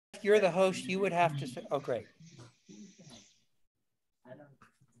you're the host, you would have to say, oh, great.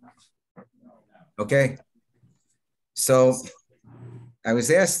 Okay. So I was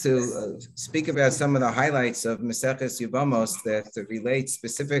asked to speak about some of the highlights of Mesechet Yevamot that relate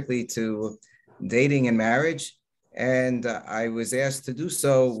specifically to dating and marriage. And I was asked to do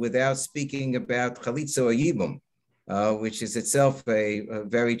so without speaking about Chalitza or Yibum, which is itself a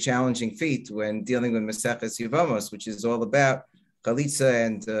very challenging feat when dealing with Mesechet Yevamot, which is all about Chalitza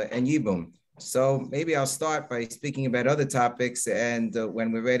and Yibum. So maybe I'll start by speaking about other topics, and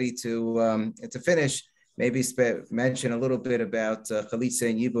when we're ready to finish, maybe mention a little bit about Chalitza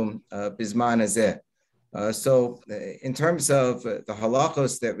and Yibum Bizman Hazeh. So in terms of the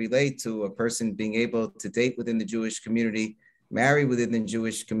halachos that relate to a person being able to date within the Jewish community, marry within the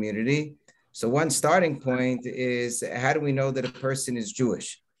Jewish community, so one starting point is, how do we know that a person is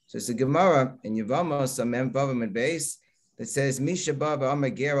Jewish? So it's a Gemara in Yevamot, Mem Vavam and Beis, that says, Misha Baba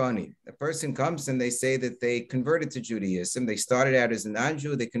Amagerani. A person comes and they say that they converted to Judaism. They started out as a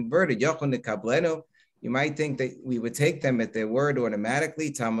non-Jew, they converted, Yochon Kableno. You might think that we would take them at their word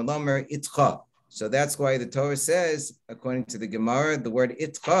automatically. Talmud Omer Itcha. So that's why the Torah says, according to the Gemara, the word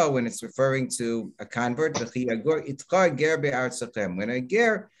Itcha, when it's referring to a convert, when a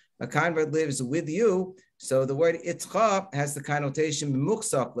ger, a convert lives with you. So the word Itcha has the connotation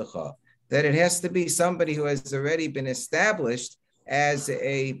that it has to be somebody who has already been established as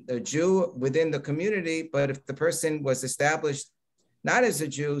a Jew within the community. But if the person was established not as a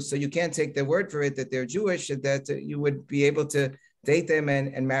Jew, so you can't take their word for it that they're Jewish, that you would be able to date them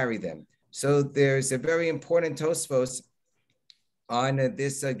and marry them. So there's a very important Tosfos on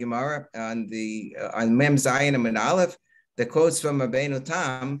this Gemara, on Mem Zayin and Aleph, that quotes from Rabbeinu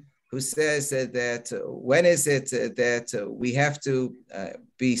Tam, who says that when is it that we have to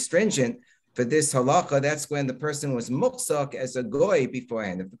be stringent for this halacha? That's when the person was muksok as a goy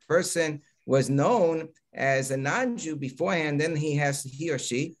beforehand. If the person was known as a non-Jew beforehand, then he or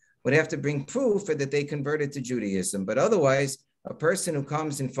she would have to bring proof that they converted to Judaism. But otherwise, a person who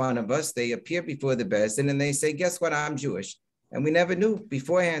comes in front of us, they appear before the Beis Din and they say, guess what, I'm Jewish. And we never knew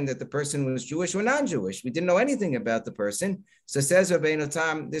beforehand that the person was Jewish or non-Jewish. We didn't know anything about the person. So says Rabbeinu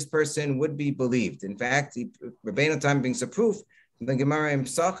Tam, this person would be believed. In fact, Rabbeinu Tam brings a proof from the Gemara in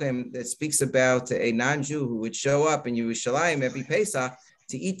Pesachim that speaks about a non-Jew who would show up in Yerushalayim every Pesach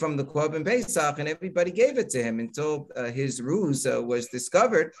to eat from the Korban Pesach, and everybody gave it to him until his ruse was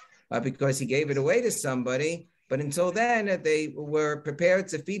discovered because he gave it away to somebody. But until then, they were prepared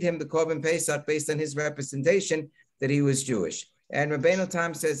to feed him the Korban Pesach based on his representation that he was Jewish. And Rabbeinu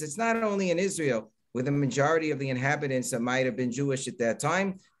Tam says it's not only in Israel where the majority of the inhabitants that might have been Jewish at that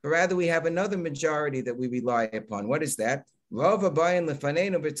time, but rather we have another majority that we rely upon. What is that? The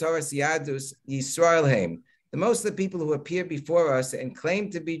most of the people who appear before us and claim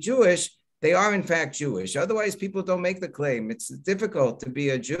to be Jewish, they are in fact Jewish. Otherwise, people don't make the claim. It's difficult to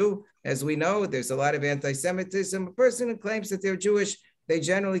be a Jew. As we know, there's a lot of anti-Semitism. A person who claims that they're Jewish, they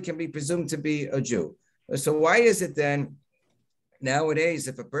generally can be presumed to be a Jew. So why is it then nowadays,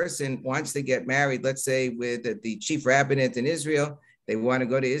 if a person wants to get married, let's say with the chief rabbinate in Israel, they want to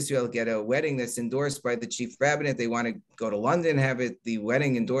go to Israel, get a wedding that's endorsed by the chief rabbinate. They want to go to London, have the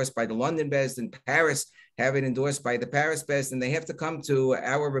wedding endorsed by the London Beis Din, Paris, have it endorsed by the Paris Beis Din. They have to come to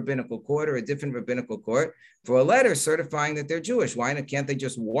our rabbinical court or a different rabbinical court for a letter certifying that they're Jewish. Why can't they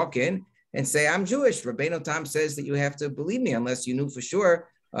just walk in and say, I'm Jewish? Rabbeinu Tam says that you have to believe me unless you knew for sure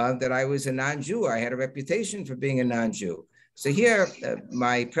that I was a non-Jew. I had a reputation for being a non-Jew. So here,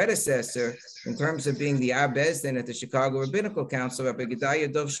 my predecessor, in terms of being the Ar Beis Din at the Chicago Rabbinical Council, Rabbi Gedaliah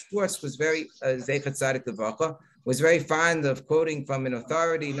Dov Schwartz was very, Zeichat Tzadik Levacha, was very fond of quoting from an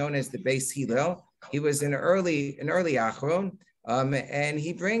authority known as the Beis Hillel. He was an early Achron, and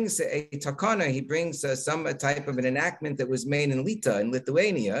he brings a takana, he brings some type of an enactment that was made in Lita, in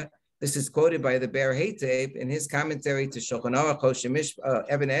Lithuania. This is quoted by the Ber Heitev in his commentary to Shulchan Aruch Hoshemish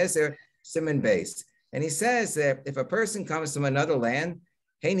Eben Ezer Simon Beis. And he says that if a person comes from another land,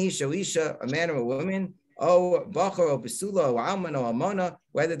 Hein Isha Isha, a man or a woman, Bachar or Besula or Alman or Almona,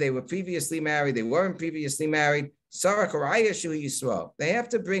 whether they were previously married, they weren't previously married, Sarach or Ayashu Yisrael, they have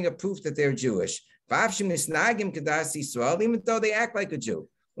to bring a proof that they're Jewish. Even though they act like a Jew.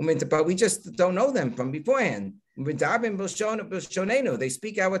 But we just don't know them from beforehand. They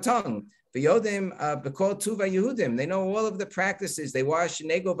speak our tongue. They know all of the practices. They wash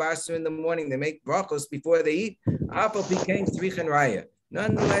nego vaser in the morning. They make brachos before they eat.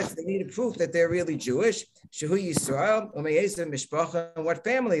 Nonetheless, they need a proof that they're really Jewish. Shehu Yisrael, and what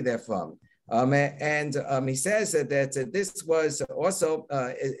family they're from. He says that this was also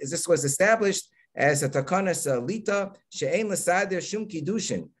this was established as a takanas lita she'ein l'sader shum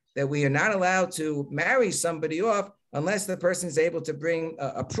kiddushin. that we are not allowed to marry somebody off unless the person is able to bring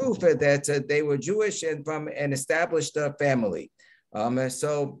a proof that they were Jewish and from an established family.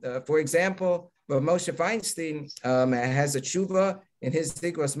 For example, Moshe Feinstein has a tshuva in his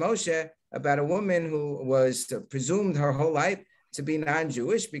Zikros Moshe about a woman who was presumed her whole life to be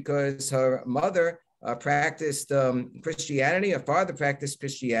non-Jewish because her mother practiced Christianity, her father practiced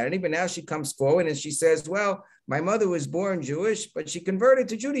Christianity, but now she comes forward and she says, well, my mother was born Jewish, but she converted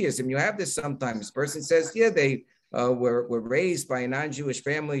to Judaism. You have this sometimes. This person says, yeah, they were raised by a non-Jewish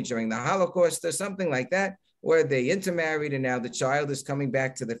family during the Holocaust or something like that, or they intermarried and now the child is coming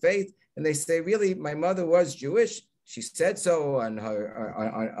back to the faith. And they say, really, my mother was Jewish. She said so on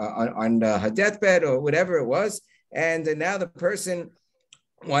her deathbed or whatever it was. And now the person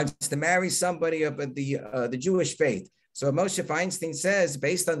wants to marry somebody of the Jewish faith. So Moshe Feinstein says,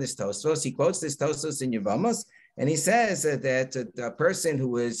 based on this Tosfos, he quotes this Tosfos in Yevamot, and he says that a person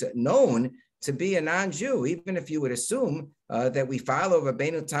who is known to be a non-Jew, even if you would assume that we follow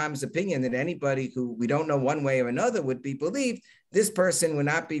Rabbeinu Tam's opinion that anybody who we don't know one way or another would be believed, this person would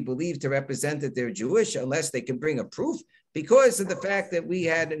not be believed to represent that they're Jewish unless they can bring a proof because of the fact that we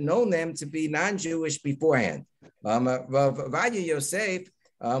had known them to be non-Jewish beforehand. Rav Yosef,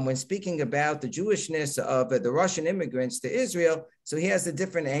 when speaking about the Jewishness of the Russian immigrants to Israel, so he has a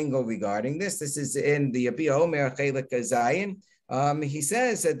different angle regarding this. This is in the Abi Omer Chelik Zayin. He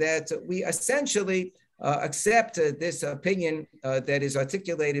says that we essentially accept this opinion that is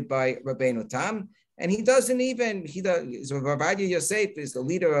articulated by Rabbeinu Tam, and he doesn't even, Rav Yosef is the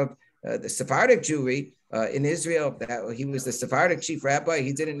leader of the Sephardic Jewry in Israel. He was the Sephardic chief rabbi.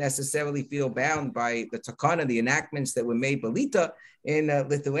 He didn't necessarily feel bound by the takana, the enactments that were made Belita in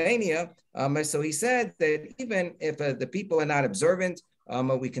Lithuania. So he said that even if the people are not observant,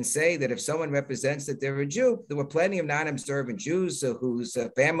 we can say that if someone represents that they're a Jew, there were plenty of non-observant Jews whose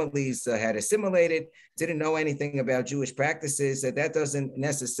families had assimilated, didn't know anything about Jewish practices. That doesn't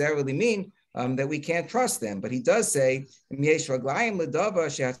necessarily mean that we can't trust them. But he does say, but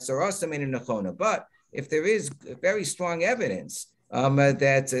if there is very strong evidence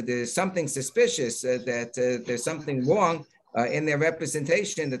that there's something suspicious, that there's something wrong in their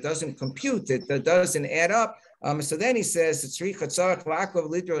representation that doesn't compute, that doesn't add up, so then he says, then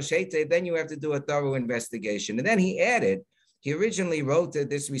you have to do a thorough investigation. And then he added, he originally wrote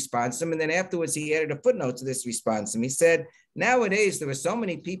this responsum, and then afterwards he added a footnote to this responsum. He said, nowadays there are so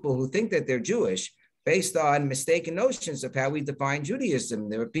many people who think that they're Jewish based on mistaken notions of how we define Judaism.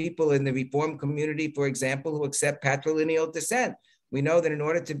 There are people in the Reform community, for example, who accept patrilineal descent. We know that in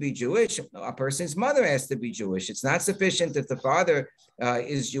order to be Jewish, a person's mother has to be Jewish. It's not sufficient if the father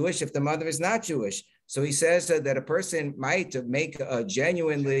is Jewish if the mother is not Jewish. So he says that a person might make a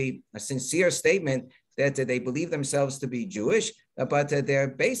sincere statement that they believe themselves to be Jewish, but they're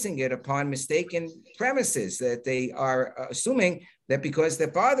basing it upon mistaken premises, that they are assuming that because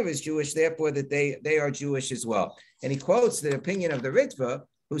their father is Jewish, therefore that they are Jewish as well. And he quotes the opinion of the Ritva,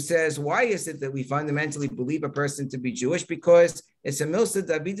 who says, why is it that we fundamentally believe a person to be Jewish? Because it's a milsa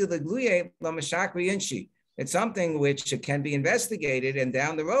davida legluye lamashakri inshi. It's something which can be investigated, and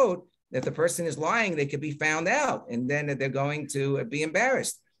down the road, if the person is lying, they could be found out, and then they're going to be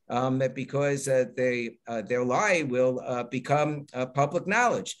embarrassed because their lie will become public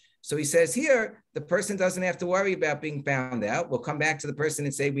knowledge. So he says here, the person doesn't have to worry about being found out. We'll come back to the person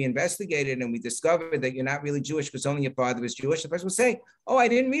and say, we investigated and we discovered that you're not really Jewish because only your father is Jewish. The person will say, oh, I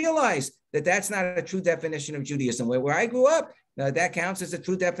didn't realize that that's not a true definition of Judaism. Where I grew up, that counts as a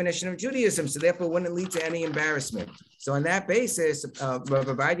true definition of Judaism. So therefore, it wouldn't lead to any embarrassment. So on that basis,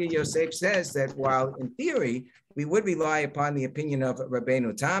 Rabbi Yosef says that while in theory, we would rely upon the opinion of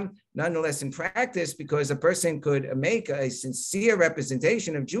Rabbeinu Tam, nonetheless in practice, because a person could make a sincere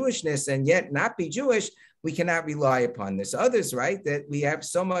representation of Jewishness and yet not be Jewish, we cannot rely upon this. Others write that we have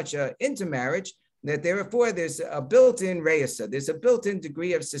so much intermarriage that therefore there's a built-in Reiss, there's a built-in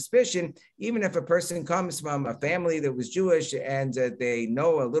degree of suspicion, even if a person comes from a family that was Jewish and they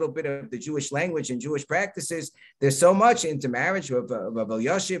know a little bit of the Jewish language and Jewish practices. There's so much intermarriage. Rav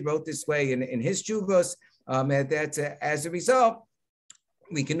Elyashiv wrote this way in his Tshuvos, that as a result,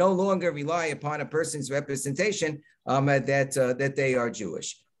 we can no longer rely upon a person's representation that they are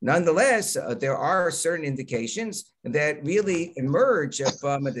Jewish. Nonetheless, there are certain indications that really emerge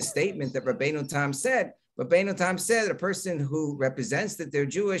from the statement that Rabbeinu Tam said. Rabbeinu Tam said a person who represents that they're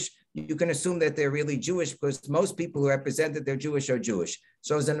Jewish, you can assume that they're really Jewish because most people who represent that they're Jewish are Jewish.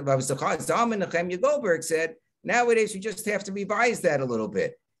 So as Rav Zalman Nechemya Goldberg said, nowadays we just have to revise that a little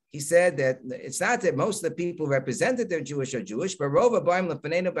bit. He said that it's not that most of the people represented they're Jewish are Jewish, but Rova Baim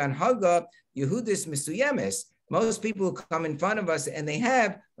Lefanenu Ban Haga Yehudis Misuyemis, most people who come in front of us and they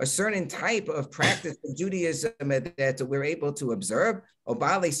have a certain type of practice of Judaism that we're able to observe.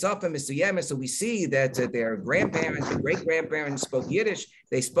 So we see that their grandparents and great-grandparents spoke Yiddish.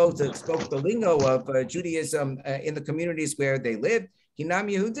 They spoke the lingo of Judaism in the communities where they lived.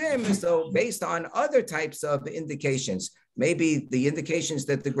 Hinam Yehudim. So based on other types of indications, maybe the indications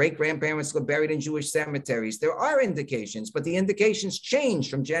that the great-grandparents were buried in Jewish cemeteries, there are indications, but the indications change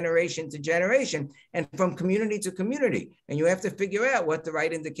from generation to generation and from community to community. And you have to figure out what the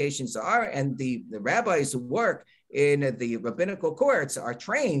right indications are. And the rabbis who work in the rabbinical courts are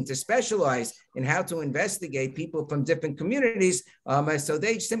trained to specialize in how to investigate people from different communities. So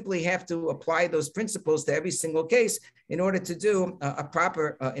they simply have to apply those principles to every single case in order to do a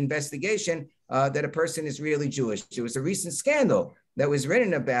proper investigation that a person is really Jewish. There was a recent scandal that was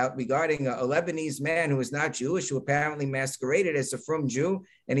written about regarding a Lebanese man who was not Jewish, who apparently masqueraded as a frum Jew,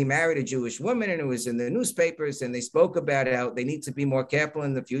 and he married a Jewish woman, and it was in the newspapers, and they spoke about how they need to be more careful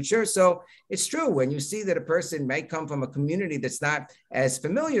in the future. So it's true, when you see that a person may come from a community that's not as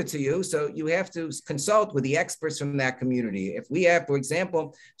familiar to you, so you have to consult with the experts from that community. If we have, for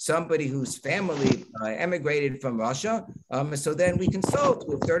example, somebody whose family emigrated from Russia, so then we consult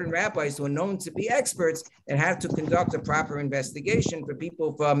with certain rabbis who are known to be experts and how to conduct a proper investigation for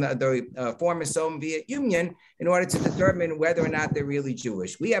people from the former Soviet Union in order to determine whether or not they're really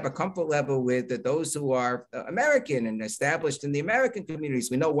Jewish. We have a comfort level with those who are American and established in the American communities.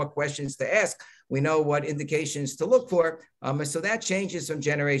 We know what questions to ask. We know what indications to look for. So that changes from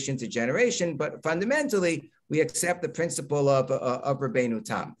generation to generation, but fundamentally, we accept the principle of Rabbeinu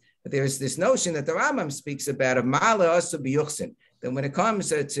Tam. There's this notion that the Rambam speaks about of Ma'ala Asu B'Yuchsin. Then when it comes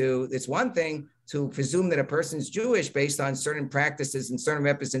to, it's one thing to presume that a person's Jewish based on certain practices and certain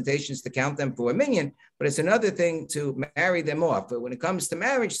representations to count them for a minyan, but it's another thing to marry them off. But when it comes to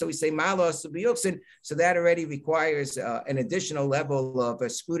marriage, so we say Ma'ala Asu B'Yuchsin, so that already requires an additional level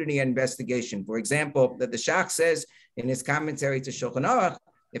of scrutiny and investigation. For example, that the Shach says in his commentary to Shulchan Aruch,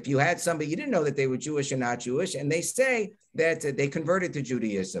 if you had somebody, you didn't know that they were Jewish or not Jewish, and they say that they converted to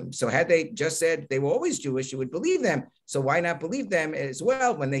Judaism. So had they just said they were always Jewish, you would believe them. So why not believe them as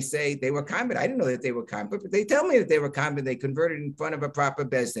well when they say they were convert? I didn't know that they were convert, but they tell me that they were convert. They converted in front of a proper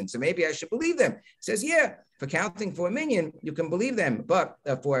beis din. So maybe I should believe them. He says, yeah, for counting for a minyan, you can believe them, but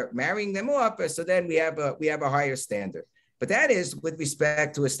for marrying them off, so then we have a higher standard. But that is with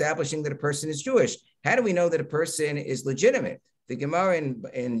respect to establishing that a person is Jewish. How do we know that a person is legitimate? The Gemara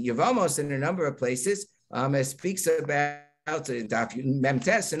in Yevamot in a number of places speaks about Daf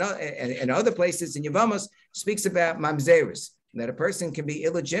Memtes and other places in Yevamot speaks about mamzeris, that a person can be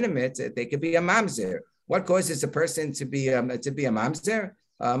illegitimate. They could be a mamzer. What causes a person to be a mamzer?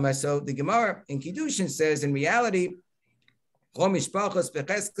 So the Gemara in Kiddushin says, in reality,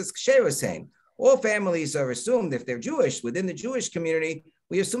 all families are assumed, if they're Jewish, within the Jewish community,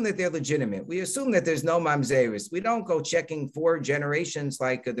 we assume that they're legitimate. We assume that there's no mamzeris. We don't go checking 4 generations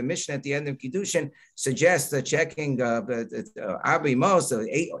like the Mishnah at the end of Kiddushin suggests checking Abi Mos,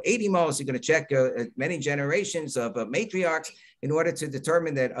 80 Mos. You're going to check many generations of matriarchs in order to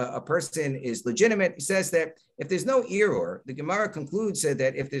determine that a person is legitimate. He says that if there's no error, the Gemara concludes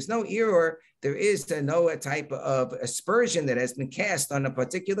that if there's no error, there is no type of aspersion that has been cast on a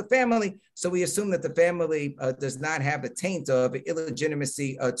particular family. So we assume that the family does not have a taint of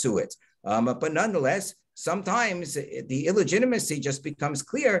illegitimacy to it. But nonetheless, sometimes the illegitimacy just becomes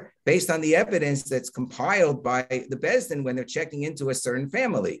clear based on the evidence that's compiled by the beis din when they're checking into a certain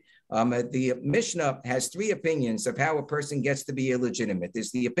family. The Mishnah has 3 opinions of how a person gets to be illegitimate. There's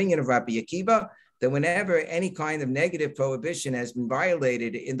the opinion of Rabbi Akiva, that whenever any kind of negative prohibition has been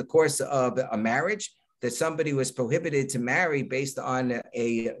violated in the course of a marriage, that somebody was prohibited to marry based on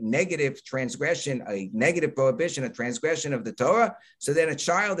a negative transgression, a negative prohibition, a transgression of the Torah, so then a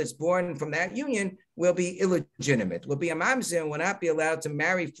child that's born from that union will be illegitimate, will be a mamzer and will not be allowed to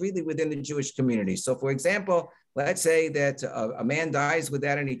marry freely within the Jewish community. So for example, let's say that a man dies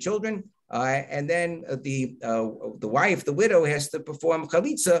without any children, and then the wife, the widow, has to perform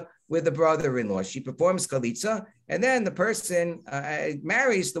chalitza with the brother-in-law. She performs chalitza, and then the person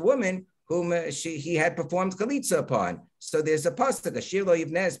marries the woman whom he had performed chalitza upon. So there's a pasuk, Ashir lo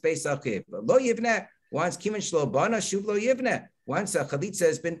yivneh es beis achiv. Lo yivneh, once kimin shlo bana, shuv lo yivneh. Once a chalitza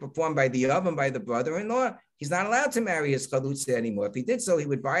has been performed by the oven, by the brother-in-law, he's not allowed to marry his chalitza anymore. If he did so, he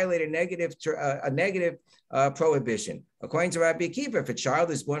would violate a negative prohibition. According to Rabbi Akiva, if a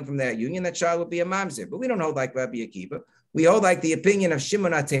child is born from that union, that child will be a mamzer. But we don't hold like Rabbi Akiva. We hold like the opinion of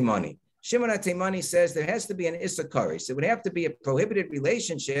Shimon HaTeimani. Shimon HaTeimani says there has to be an issur kares. It would have to be a prohibited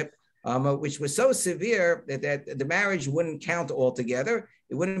relationship which was so severe that the marriage wouldn't count altogether.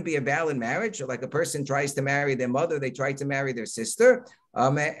 It wouldn't be a valid marriage. Like a person tries to marry their mother, they try to marry their sister.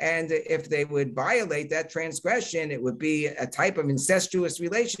 And if they would violate that transgression, it would be a type of incestuous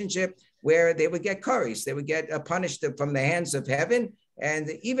relationship where they would get curries. They would get punished from the hands of heaven. And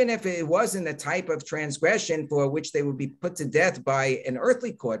even if it wasn't a type of transgression for which they would be put to death by an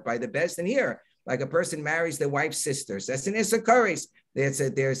earthly court, by the Beis Din here, like a person marries their wife's sisters, that's an issa curries.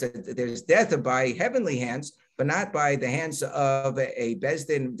 There's death by heavenly hands, but not by the hands of a Beis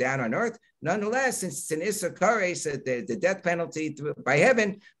Din down on earth. Nonetheless, since it's an issa kares, the death penalty by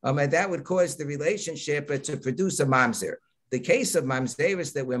heaven, and that would cause the relationship to produce a mamzer. The case of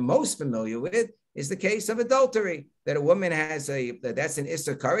mamzeris that we're most familiar with is the case of adultery, that a woman has that's an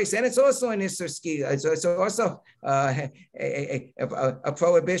issa kares, and it's also an issa ski. It's also a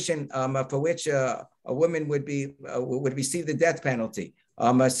prohibition for which a woman would receive the death penalty.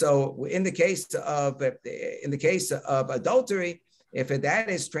 So in the case of adultery, if that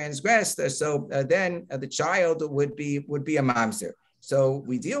is transgressed, then the child would be a mamzer. So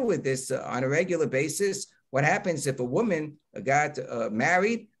we deal with this on a regular basis. What happens if a woman got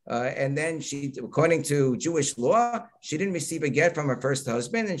married and then she, according to Jewish law, she didn't receive a get from her first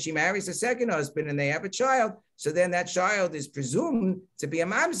husband, and she marries a second husband and they have a child? So then that child is presumed to be a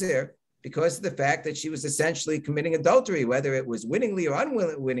mamzer, because of the fact that she was essentially committing adultery, whether it was wittingly or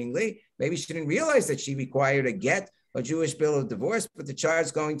unwittingly. Maybe she didn't realize that she required a get, a Jewish bill of divorce, but the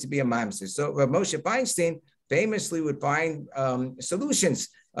child's going to be a mamzer. So Moshe Feinstein famously would find solutions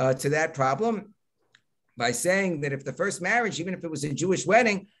to that problem by saying that if the first marriage, even if it was a Jewish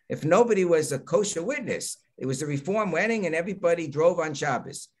wedding, if nobody was a kosher witness, it was a reform wedding and everybody drove on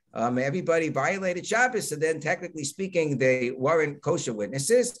Shabbos. Everybody violated Shabbos, so then technically speaking, they weren't kosher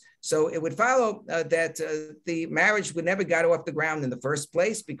witnesses. So it would follow that the marriage would never got off the ground in the first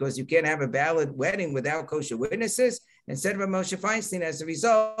place, because you can't have a valid wedding without kosher witnesses. Instead of Moshe Feinstein, as a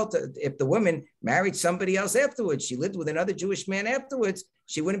result, if the woman married somebody else afterwards, she lived with another Jewish man afterwards,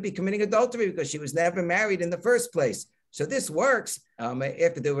 she wouldn't be committing adultery because she was never married in the first place. So this works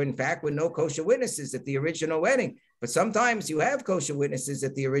if there were, in fact, no kosher witnesses at the original wedding. But sometimes you have kosher witnesses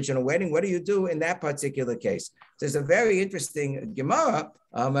at the original wedding. What do you do in that particular case? There's a very interesting Gemara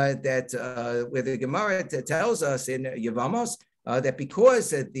where the Gemara tells us in Yevamot that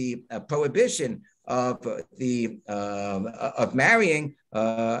because of the prohibition of marrying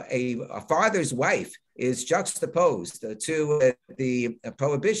a father's wife is juxtaposed to the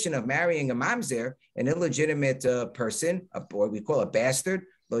prohibition of marrying a mamzer, an illegitimate person, or we call a bastard,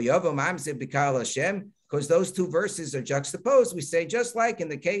 lo yavo mamzer b'kal Hashem, because those two verses are juxtaposed. We say, just like in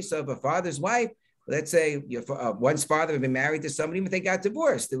the case of a father's wife, let's say one's father had been married to somebody, but they got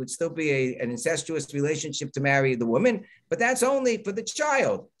divorced. There would still be an incestuous relationship to marry the woman, but that's only for the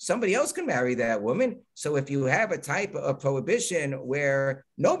child. Somebody else can marry that woman. So if you have a type of prohibition where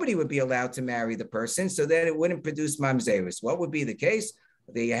nobody would be allowed to marry the person, so then it wouldn't produce mamzeris. What would be the case?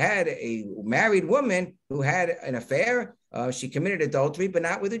 They had a married woman who had an affair. She committed adultery, but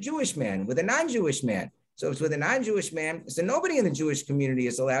not with a Jewish man, with a non-Jewish man. So it's with a non-Jewish man. So nobody in the Jewish community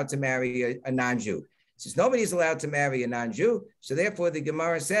is allowed to marry a non-Jew. Since nobody is allowed to marry a non-Jew, so therefore the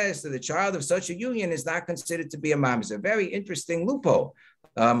Gemara says that the child of such a union is not considered to be a mamzer. Very interesting loophole.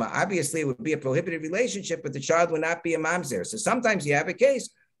 Obviously, it would be a prohibited relationship, but the child would not be a mamzer. So sometimes you have a case,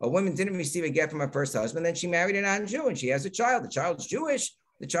 a woman didn't receive a get from her first husband, then she married a non-Jew and she has a child. The child's Jewish.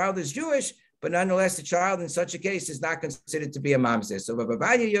 The child is Jewish, but nonetheless, the child in such a case is not considered to be a mamzer. So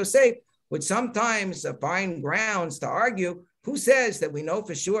Rabbi Yosef would sometimes find grounds to argue, who says that we know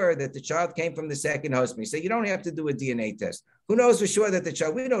for sure that the child came from the second husband? He said, you don't have to do a DNA test. Who knows for sure that the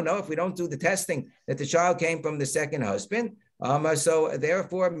child, we don't know if we don't do the testing that the child came from the second husband. So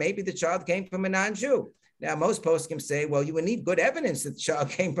therefore, maybe the child came from a non-Jew. Now, most poskim say, well, you would need good evidence that the child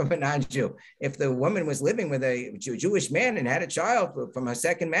came from a non-Jew. If the woman was living with a Jewish man and had a child from her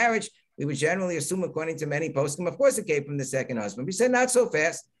second marriage, we would generally assume, according to many poskim, of course it came from the second husband. We said, not so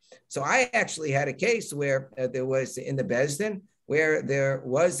fast. So I actually had a case where there was in the Beis Din where there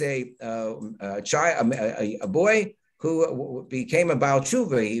was a boy who became a Baal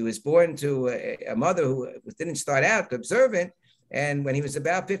Tshuva. He was born to a mother who didn't start out observant. And when he was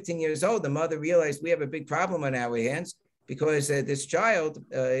about 15 years old, the mother realized we have a big problem on our hands because this child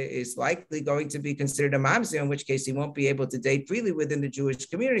is likely going to be considered a mamzer, in which case he won't be able to date freely within the Jewish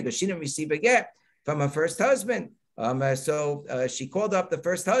community because she didn't receive a get from her first husband. So she called up the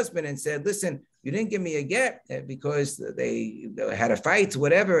first husband and said, listen, you didn't give me a get because they had a fight,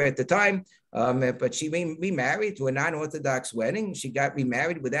 whatever at the time. But she remarried to a non-Orthodox wedding. She got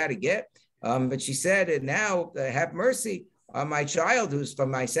remarried without a get. But she said, now have mercy. on my child who's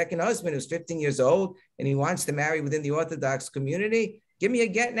from my second husband, who's 15 years old, and he wants to marry within the Orthodox community. Give me a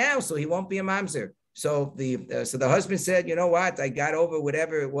get now so he won't be a mamzer. So the husband said, you know what? I got over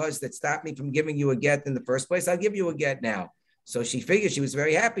whatever it was that stopped me from giving you a get in the first place. I'll give you a get now. So she figured, she was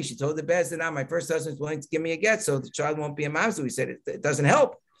very happy. She told the Bezdin, now my first husband's willing to give me a get, so the child won't be a mamzer. We said, it doesn't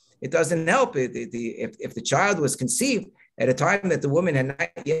help. It doesn't help. If the child was conceived at a time that the woman had not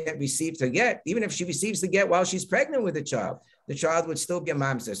yet received her get, even if she receives the get while she's pregnant with the child would still be a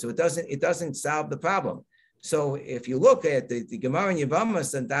mamzer. So it doesn't solve the problem. So if you look at the Gemara in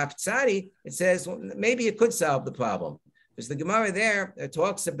Yevamot and Daf Tzadi, it says, well, maybe it could solve the problem. Because the Gemara there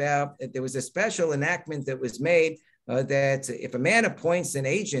talks about that there was a special enactment that was made that if a man appoints an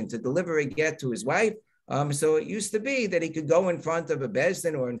agent to deliver a get to his wife, so it used to be that he could go in front of a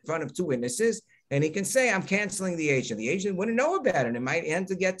bezdin or in front of two witnesses, and he can say, I'm canceling the agent. The agent wouldn't know about it. It might end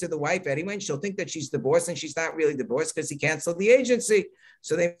to get to the wife anyway, and she'll think that she's divorced, and she's not really divorced because he canceled the agency.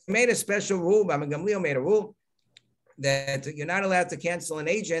 So they made a special rule. Rabbi Gamliel made a rule that you're not allowed to cancel an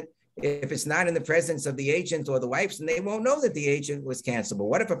agent if it's not in the presence of the agent or the wife, and they won't know that the agent was cancelable.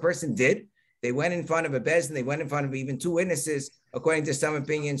 What if a person did? They went in front of a bezdin, they went in front of even two witnesses, according to some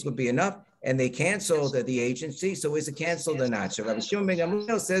opinions would be enough, and they canceled the agency. So is it canceled or not? So Rabbi Shimon ben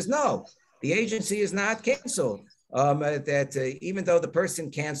Gamliel says, no, the agency is not canceled. Even though the person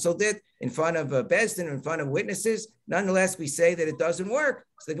canceled it in front of a bezdin, in front of witnesses, nonetheless, we say that it doesn't work.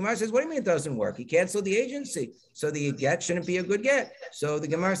 So the Gemara says, what do you mean it doesn't work? He canceled the agency. So the get shouldn't be a good get. So the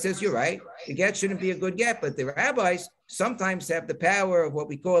Gemara says, you're right. The get shouldn't be a good get, but the rabbis sometimes have the power of what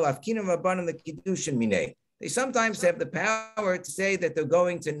we call afkinam rabbanan the kiddushin minei. They sometimes have the power to say that they're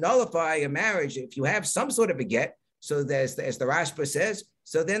going to nullify a marriage if you have some sort of a get. So as the Rashba says,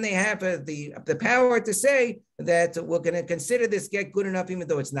 so then they have the power to say that we're going to consider this get good enough, even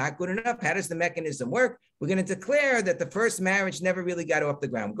though it's not good enough. How does the mechanism work? We're going to declare that the first marriage never really got off the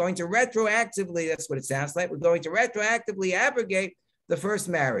ground. We're going to retroactively, that's what it sounds like, we're going to retroactively abrogate the first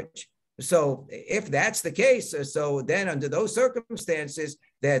marriage. So if that's the case, so then under those circumstances,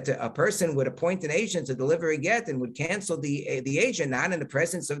 that a person would appoint an agent to deliver a get and would cancel the agent, not in the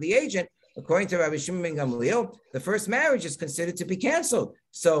presence of the agent, according to Rabbi Shimon ben Gamliel, the first marriage is considered to be canceled.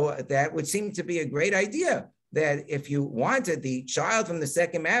 So that would seem to be a great idea, that if you wanted the child from the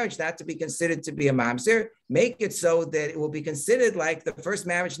second marriage not to be considered to be a mamzer, make it so that it will be considered like the first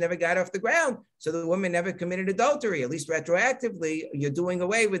marriage never got off the ground. So the woman never committed adultery. At least retroactively, you're doing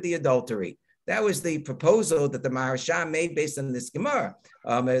away with the adultery. That was the proposal that the Maharsham made based on this Gemara.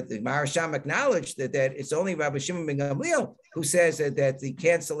 The Maharsham acknowledged that it's only Rabbi Shimon ben Gamliel who says that the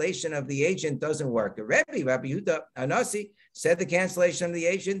cancellation of the agent doesn't work. Rabbi Yehuda Anasi, said the cancellation of the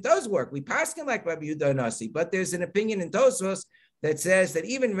agent does work. We paskin like Rabbi Yehuda Anasi, but there's an opinion in Tosfos that says that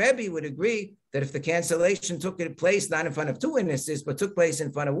even Rabbi would agree that if the cancellation took place not in front of two witnesses, but took place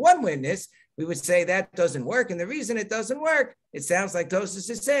in front of one witness, we would say that doesn't work. And the reason it doesn't work, it sounds like Tosfos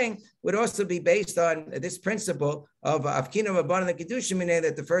is saying, would also be based on this principle of Avkina Rabbanan the Kiddushin Mineh,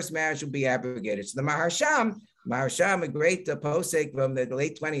 that the first marriage would be abrogated. So the Maharsham, a great posek from the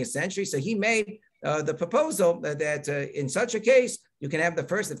late 20th century, so he made the proposal that in such a case, you can have if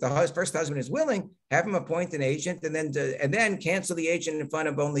the first husband is willing, have him appoint an agent and then cancel the agent in front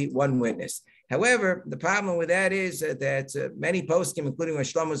of only one witness. However, the problem with that is that many poskim, including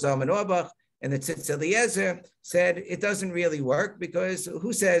Shlomo Zalman Auerbach and the Tzitz Eliezer, said it doesn't really work, because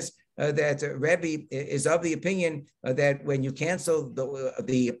who says that Rebbe is of the opinion that when you cancel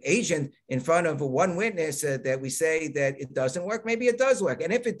the agent in front of one witness, that we say that it doesn't work. Maybe it does work.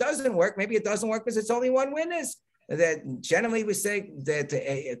 And if it doesn't work, maybe it doesn't work because it's only one witness. That generally we say that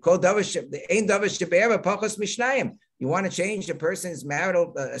you want to change a person's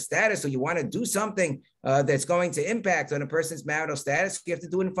marital status, or you want to do something that's going to impact on a person's marital status, you have to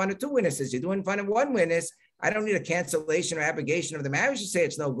do it in front of two witnesses. You do it in front of one witness. I don't need a cancellation or abrogation of the marriage to say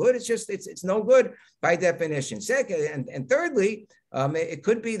it's no good. It's just, it's no good by definition. Second, and thirdly, it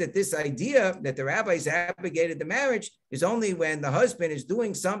could be that this idea that the rabbis abrogated the marriage is only when the husband is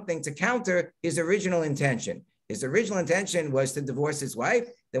doing something to counter his original intention. His original intention was to divorce his wife.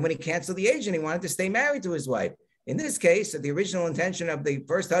 Then when he canceled the agent, he wanted to stay married to his wife. In this case, the original intention of the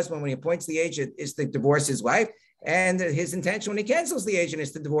first husband when he appoints the agent is to divorce his wife. And his intention when he cancels the agent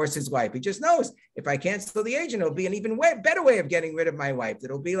is to divorce his wife. He just knows, if I cancel the agent, it'll be an even better way of getting rid of my wife.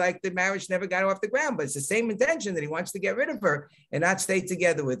 It'll be like the marriage never got off the ground, but it's the same intention that he wants to get rid of her and not stay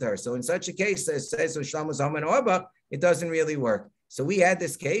together with her. So in such a case, as says Shlomo Zalman Auerbach, it doesn't really work. So we had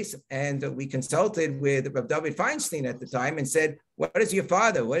this case, and we consulted with Rabbi David Feinstein at the time and said, what does your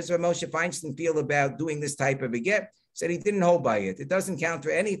father, what does Rav Moshe Feinstein feel about doing this type of a get? said he didn't hold by it. It doesn't count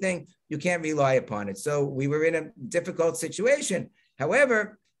for anything. You can't rely upon it. So we were in a difficult situation.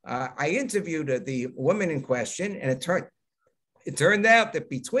 However, I interviewed the woman in question, and it turned out that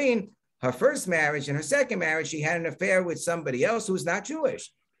between her first marriage and her second marriage, she had an affair with somebody else who was not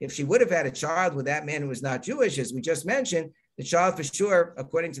Jewish. If she would have had a child with that man who was not Jewish, as we just mentioned, the child for sure,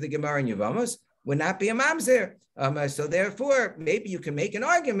 according to the Gemara in Yevamot, would not be a mamzer. So therefore, maybe you can make an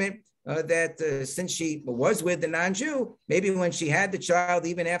argument that since she was with the non-Jew, maybe when she had the child,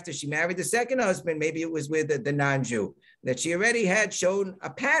 even after she married the second husband, maybe it was with the non-Jew, that she already had shown a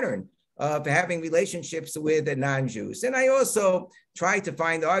pattern of having relationships with the non-Jews. And I also tried to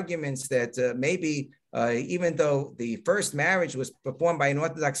find arguments that maybe even though the first marriage was performed by an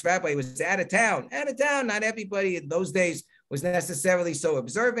Orthodox rabbi, it was out of town. Not everybody in those days was necessarily so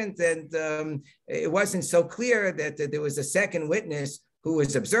observant, and it wasn't so clear that there was a second witness who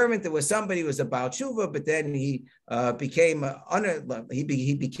was observant. There was somebody who was about tshuva, but then he became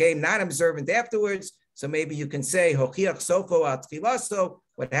not observant afterwards. So maybe you can say hochiach sofo al tfilaso.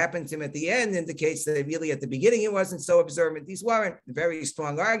 What happened to him at the end indicates that really at the beginning he wasn't so observant. These weren't very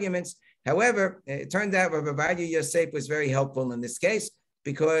strong arguments. However, it turned out Rabbi Yosef was very helpful in this case,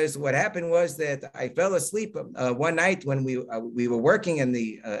 because what happened was that I fell asleep one night when we were working in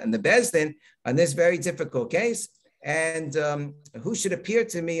the Beis Din on this very difficult case, and who should appear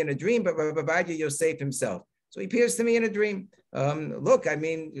to me in a dream but Rabbi Yosef himself. So he appears to me in a dream. Look, I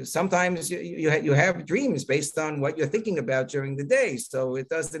mean, sometimes you have dreams based on what you're thinking about during the day. So it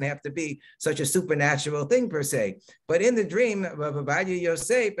doesn't have to be such a supernatural thing per se. But in the dream, Rabbi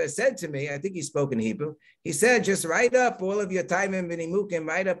Yosef said to me, I think he spoke in Hebrew, he said, just write up all of your time and v'nimukim,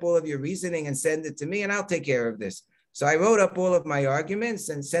 write up all of your reasoning and send it to me and I'll take care of this. So I wrote up all of my arguments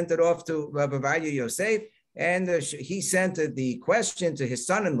and sent it off to Rabbi Yosef. And he sent the question to his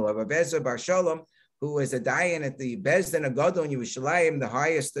son-in-law, Rabbi Ezra Bar Shalom, who was a dayan at the Beis Din Agadol in Yerushalayim, the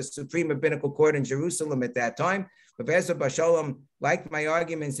highest, the supreme rabbinical court in Jerusalem at that time. Rabbi Ezra Bar Shalom liked my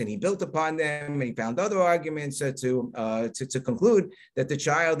arguments, and he built upon them, and he found other arguments to conclude that the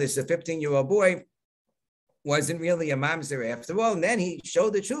child is a 15-year-old boy, wasn't really a mamzer after all. And then he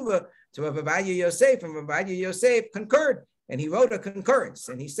showed the tshuva to Rabbi Yosef, and Rabbi Yosef concurred, and he wrote a concurrence,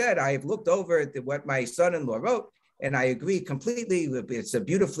 and he said, I have looked over at what my son-in-law wrote, and I agree completely. It's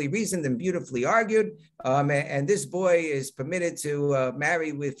beautifully reasoned and beautifully argued. And this boy is permitted to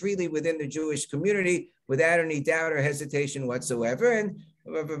marry freely within the Jewish community without any doubt or hesitation whatsoever. And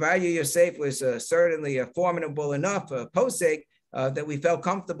Rabbi Yosef was certainly a formidable enough posek that we felt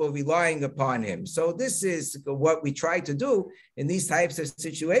comfortable relying upon him. So this is what we try to do in these types of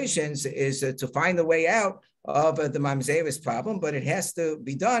situations, is to find a way out of the mamzeris problem, but it has to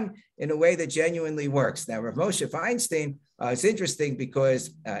be done in a way that genuinely works. Now, Rav Moshe Feinstein, it's interesting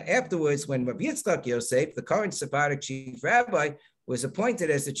because afterwards, when Rav Yitzchak Yosef, the current Sephardic chief rabbi, was appointed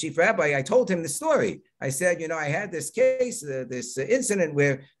as the chief rabbi, I told him the story. I said, I had this case, this incident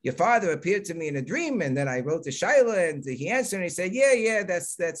where your father appeared to me in a dream, and then I wrote to Shaila, and he answered, and he said, yeah,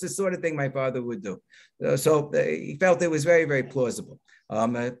 that's the sort of thing my father would do. So he felt it was very, very plausible.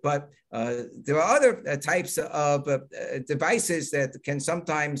 But there are other types of devices that can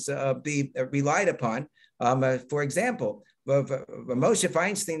sometimes be relied upon. For example, Moshe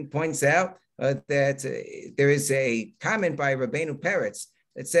Feinstein points out that there is a comment by Rabbeinu Peretz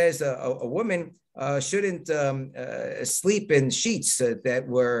that says a woman shouldn't sleep in sheets that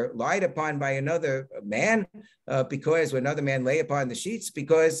were lied upon by another man, because when another man lay upon the sheets,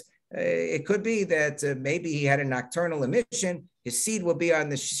 because it could be that maybe he had a nocturnal emission, his seed will be on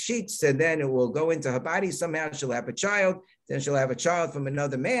the sheets, and then it will go into her body. Somehow she'll have a child, then she'll have a child from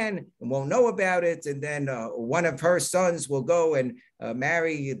another man and won't know about it. And then one of her sons will go and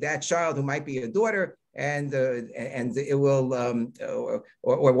marry that child who might be a daughter, and it will,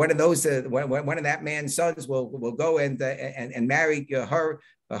 or one of those, one of that man's sons will go and marry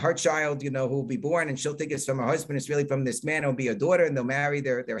her child, who will be born, and she'll think it's from her husband. It's really from this man. It'll be a daughter, and they'll marry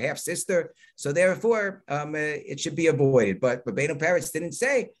their half sister. So therefore, it should be avoided. But Rabbeinu Peretz didn't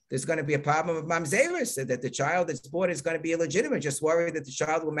say there's going to be a problem of mamzeris, that the child that's born is going to be illegitimate. Just worried that the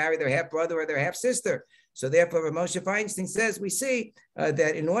child will marry their half brother or their half sister. So therefore, Moshe Feinstein says we see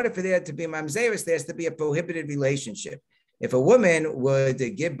that in order for there to be mamzeris, there has to be a prohibited relationship. If a woman would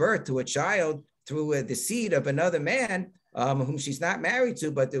give birth to a child through the seed of another man, whom she's not married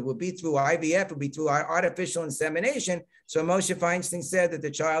to, but it would be through IVF, it would be through artificial insemination. So Moshe Feinstein said that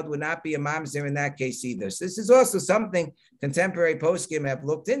the child would not be a mamzer in that case either. So this is also something contemporary poskim have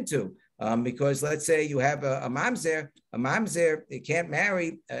looked into, because let's say you have a mamzer it can't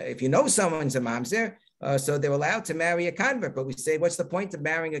marry, if you know someone's a mamzer, so they're allowed to marry a convert. But we say, what's the point of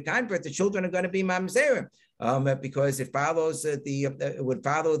marrying a convert? The children are going to be mamzerim. because it follows it would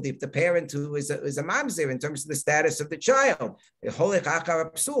follow the parent who is a mamzer in terms of the status of the child. You follow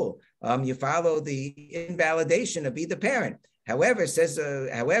the invalidation of either parent. However,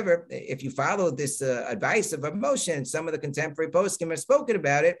 however, if you follow this advice of Moshe, and some of the contemporary poskim have spoken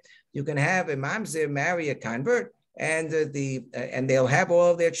about it, you can have a mamzer marry a convert, and they'll have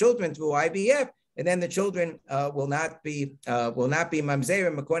all of their children through IVF, and then the children will not be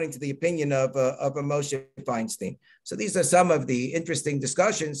mamzerim according to the opinion of Moshe Feinstein. So these are some of the interesting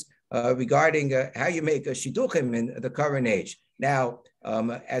discussions regarding how you make a shidduchim in the current age. Now,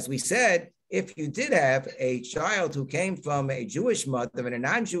 as we said, if you did have a child who came from a Jewish mother and a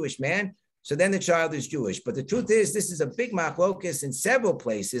non-Jewish man, so then the child is Jewish. But the truth is, this is a big machlokus in several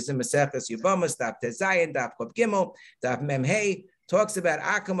places. In Mesechet Yevamot, Daf Tezayin, Daf Chav Gimel, Daf Mem Hey, talks about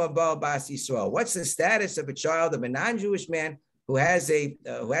Akama Baal Bas Yisrael. What's the status of a child of a non-Jewish man who has a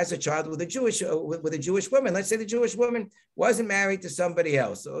child with a Jewish woman? Let's say the Jewish woman wasn't married to somebody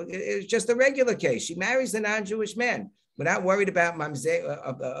else. So it's just a regular case. She marries the non-Jewish man. We're not worried about about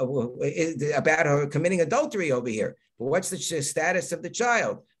her committing adultery over here. But what's the status of the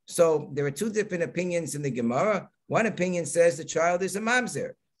child? So there are two different opinions in the Gemara. One opinion says the child is a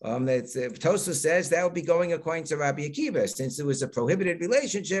mamzer. Tosfos says that would be going according to Rabbi Akiva, since it was a prohibited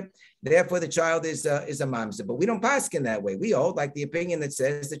relationship. Therefore, the child is a mamzer. But we don't paskin that way. We hold like the opinion that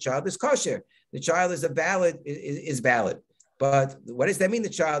says the child is kosher. The child is valid. But what does that mean? The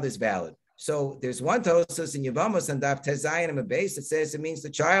child is valid. So there's one Tosfos in Yevamot and Daf Tezayin and a base that says it means the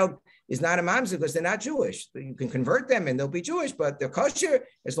child is not a mamzer because they're not Jewish. You can convert them and they'll be Jewish, but they're kosher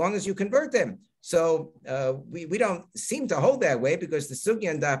as long as you convert them. So we don't seem to hold that way because the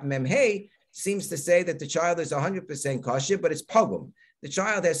sugya and Daf Mem Hey seems to say that the child is 100% kosher, but it's pogum. The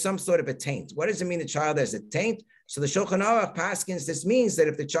child has some sort of a taint. What does it mean the child has a taint? So the Shulchan Aruch paskins, this means that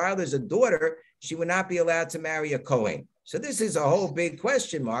if the child is a daughter, she would not be allowed to marry a Kohen. So this is a whole big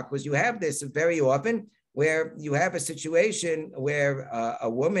question mark, because you have this very often where you have a situation where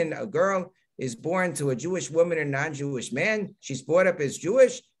a girl is born to a Jewish woman and a non-Jewish man. She's brought up as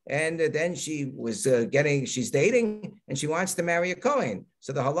Jewish, and then she's dating, and she wants to marry a Kohen.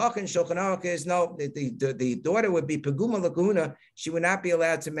 So the halakha in Shulchan Aruch is no, the daughter would be peguma lakuna. She would not be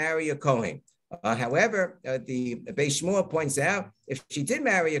allowed to marry a Kohen. However, the Beis Shmuel points out if she did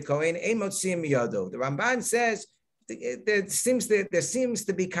marry a Kohen, ein motziim miyado. The Ramban says there seems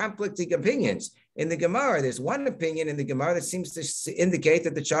to be conflicting opinions. In the Gemara, there's one opinion in the Gemara that seems to indicate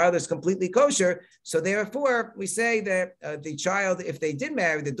that the child is completely kosher. So therefore, we say that the child, if they did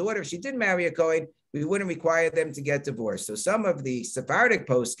marry the daughter, if she did marry a Kohen, we wouldn't require them to get divorced. So some of the Sephardic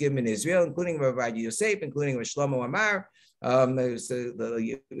poskim in Israel, including Rabbi Yosef, including Shlomo Amar,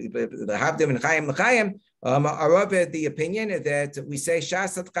 the Havdim and Chaim L'Chaim, are of the opinion that we say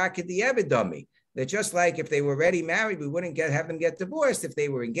Shasat Chakid Yevedami. That just like if they were already married, we wouldn't have them get divorced. If they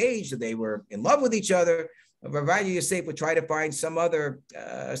were engaged or they were in love with each other, Rabbi Yosef would try to find some other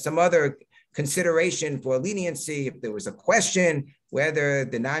consideration for leniency. If there was a question whether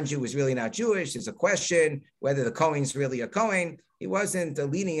the non-Jew was really not Jewish, there's a question whether the Kohen's really a Kohen. He wasn't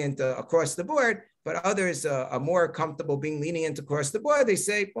lenient across the board, but others are more comfortable being lenient across the board. They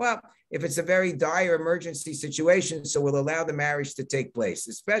say, well, if it's a very dire emergency situation, so we'll allow the marriage to take place,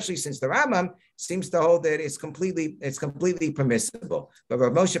 especially since the Rambam seems to hold that it's completely permissible. But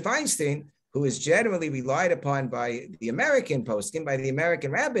Rav Moshe Feinstein, who is generally relied upon by the American poskim, by the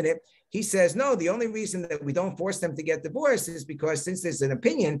American rabbinate, he says, no, the only reason that we don't force them to get divorced is because since there's an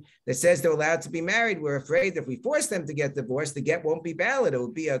opinion that says they're allowed to be married, we're afraid that if we force them to get divorced, the get won't be valid. It will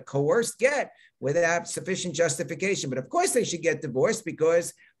be a coerced get without sufficient justification. But of course they should get divorced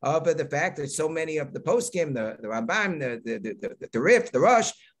because of the fact that so many of the poskim, the Rambam, the Rif, the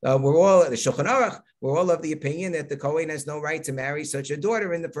Rosh, we're all, the Shulchan Aruch, we're all of the opinion that the Kohen has no right to marry such a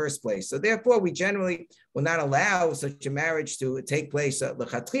daughter in the first place. So therefore, we generally will not allow such a marriage to take place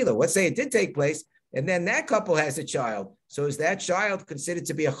l'chatchila. Let's say it did take place, and then that couple has a child. So is that child considered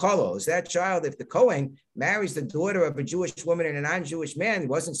to be a cholol? Is that child, if the Kohen marries the daughter of a Jewish woman and a non-Jewish man, he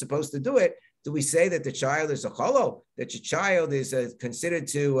wasn't supposed to do it, do we say that the child is a cholol? That your child is considered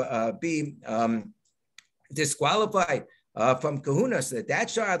to be disqualified from kahuna, so that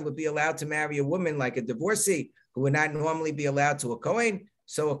child would be allowed to marry a woman like a divorcee who would not normally be allowed to a Kohen?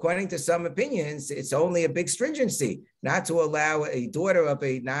 So according to some opinions, it's only a big stringency not to allow a daughter of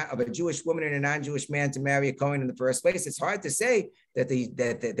a Jewish woman and a non-Jewish man to marry a Kohen in the first place. It's hard to say that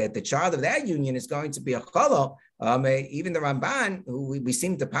the child of that union is going to be a cholol. Even the Ramban, who we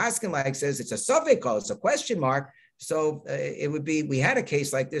seem to paskin like, says it's a safek, it's a question mark. So it would be, we had a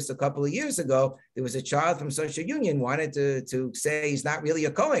case like this a couple of years ago. There was a child from such a union wanted to say he's not really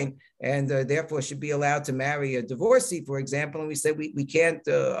a Kohen and therefore should be allowed to marry a divorcee, for example. And we said we can't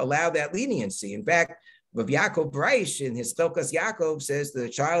allow that leniency. In fact, Rabbi Reiss in his Chilkas Yaakov says the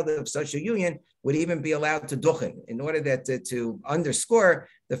child of such a union would even be allowed to duchen in order that to underscore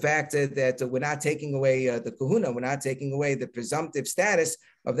the fact that we're not taking away the kahuna, we're not taking away the presumptive status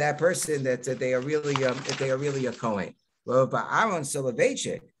of that person that they are really a Kohen. Rabbi Aaron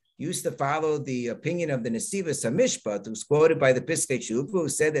Soloveitchik used to follow the opinion of the Nesivos HaMishpat, who's quoted by the Piskei Tshuva, who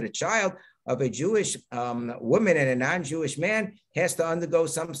said that a child of a Jewish woman and a non-Jewish man has to undergo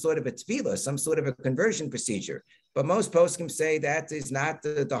some sort of a tefillah, some sort of a conversion procedure. But most poskim say that is not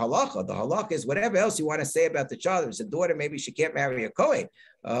the halacha. The halacha is whatever else you want to say about the child. If it's a daughter, maybe she can't marry a Kohen,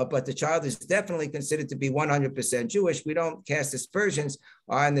 but the child is definitely considered to be 100% Jewish. We don't cast aspersions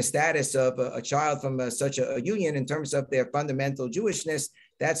on the status of a child from such a union in terms of their fundamental Jewishness.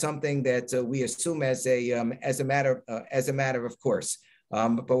 That's something that we assume as a matter of course.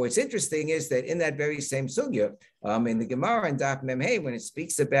 But what's interesting is that in that very same sugya, in the Gemara and Daf Mem Hey, when it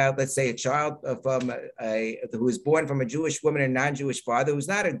speaks about, let's say, a child who is born from a Jewish woman and a non-Jewish father, who's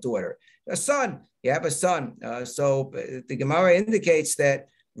not a daughter, a son, you have a son. So the Gemara indicates that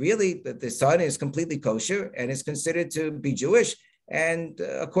really the son is completely kosher and is considered to be Jewish. And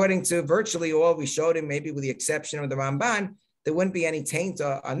according to virtually all we showed him, maybe with the exception of the Ramban, there wouldn't be any taint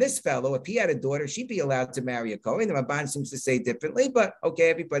on this fellow. If he had a daughter, she'd be allowed to marry a Kohen. The Ramban seems to say differently, but okay,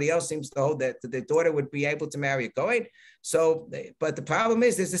 everybody else seems to hold that the daughter would be able to marry a Kohen. So, but the problem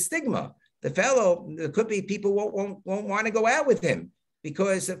is there's a stigma. The fellow, there could be people won't want to go out with him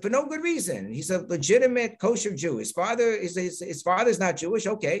because for no good reason. He's a legitimate kosher Jew. His father's not Jewish,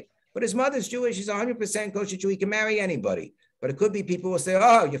 okay, but his mother's Jewish. He's 100% kosher Jew. He can marry anybody. But it could be people will say,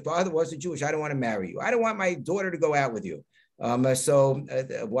 oh, your father wasn't Jewish. I don't want to marry you. I don't want my daughter to go out with you. A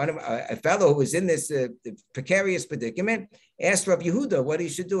fellow who was in this precarious predicament asked Rabbi Yehuda what he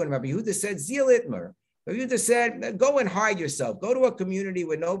should do, and Rabbi Yehuda said, "Zil itmer." Rabbi Yehuda said, "Go and hide yourself. Go to a community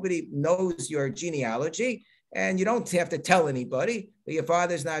where nobody knows your genealogy, and you don't have to tell anybody that your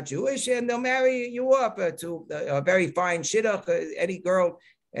father's not Jewish, and they'll marry you up to a very fine shidduch. Any girl,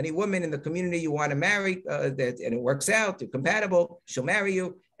 any woman in the community you want to marry, and it works out, they're compatible, she'll marry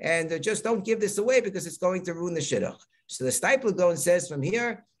you, and just don't give this away because it's going to ruin the shidduch." So the Stipler Gaon says from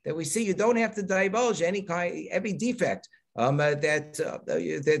here that we see you don't have to divulge every defect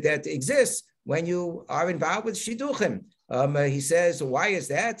that exists when you are involved with shidduchim. He says, why is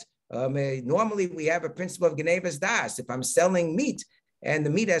that? Normally we have a principle of Genevas Das. If I'm selling meat and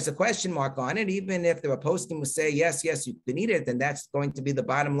the meat has a question mark on it, even if the poskim will say, yes, you can eat it, then that's going to be the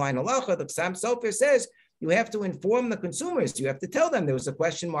bottom line halacha. The Chassam Sofer says, you have to inform the consumers. You have to tell them there was a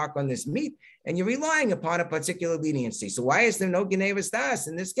question mark on this meat, and you're relying upon a particular leniency. So why is there no Genevas Das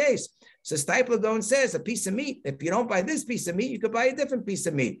in this case? So Stipler Gaon says a piece of meat, if you don't buy this piece of meat, you could buy a different piece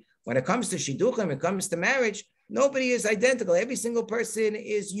of meat. When it comes to shidduchim, when it comes to marriage, nobody is identical. Every single person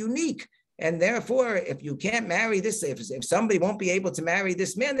is unique. And therefore, if you can't marry this, if somebody won't be able to marry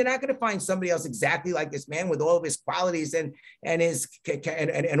this man, they're not going to find somebody else exactly like this man with all of his qualities and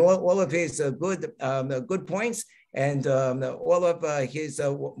all of his good points and all of his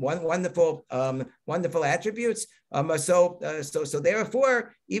wonderful attributes. So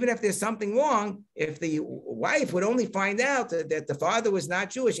therefore, even if there's something wrong, if the wife would only find out that the father was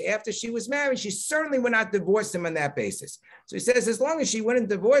not Jewish after she was married, she certainly would not divorce him on that basis. So he says, as long as she wouldn't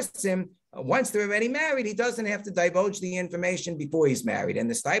divorce him, once they're already married, he doesn't have to divulge the information before he's married. And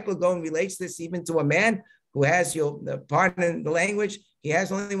the Stipler Gaon relates this even to a man who has, pardon the language, he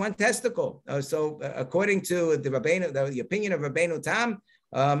has only one testicle. According to the opinion of Rabbeinu Tam,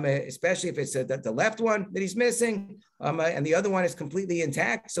 especially if it's the left one that he's missing, and the other one is completely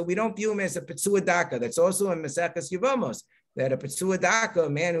intact, so we don't view him as a Petzua Daka. That's also in Mesechet Yevamot, that a Petzua Daka, a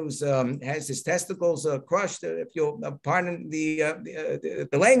man who's has his testicles crushed, if you'll pardon the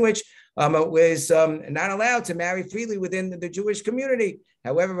language, was not allowed to marry freely within the Jewish community.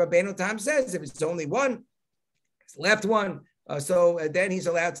 However, Rabbeinu Tam says if it's only one, it's left one, then he's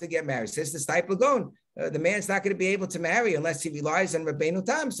allowed to get married. Says the Stipler Gaon, the man's not going to be able to marry unless he relies on Rabbeinu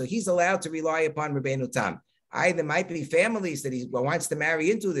Tam, so he's allowed to rely upon Rabbeinu Tam. There might be families that he wants to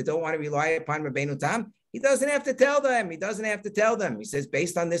marry into that don't want to rely upon Rabbeinu Tam. He doesn't have to tell them. He says,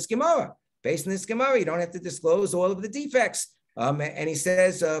 based on this Gemara, you don't have to disclose all of the defects. And he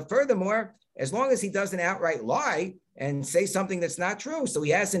says, furthermore, as long as he doesn't outright lie and say something that's not true, so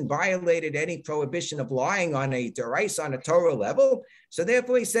he hasn't violated any prohibition of lying on a Reiss on a Torah level, so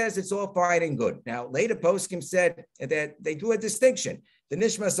therefore he says it's all fine and good. Now, later poskim said that they drew a distinction. The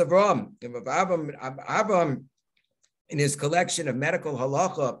Nishmas of Avram in his collection of medical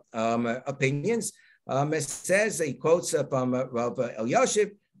halacha opinions, it says, he quotes from Rav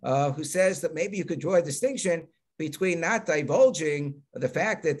Elyashiv, who says that maybe you could draw a distinction between not divulging the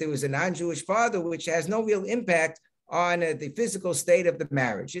fact that there was a non-Jewish father, which has no real impact on the physical state of the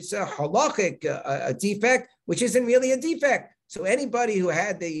marriage. It's a halachic a defect, which isn't really a defect. So anybody who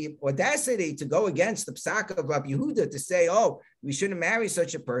had the audacity to go against the psak of Rabbi Yehuda to say, oh, we shouldn't marry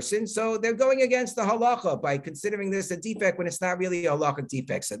such a person, so they're going against the halacha by considering this a defect when it's not really a halachic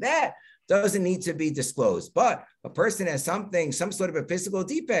defect. So that doesn't need to be disclosed. But a person has something, some sort of a physical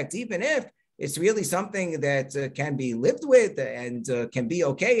defect, even if it's really something that can be lived with and can be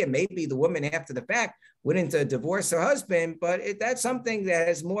okay, and maybe the woman after the fact wouldn't divorce her husband, but that's something that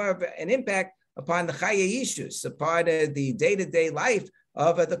has more of an impact upon the chaye issues, upon the day-to-day life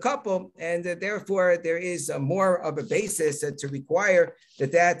of the couple, and therefore there is more of a basis to require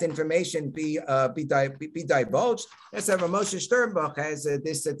that information be divulged. That's how Moshe Sternbach has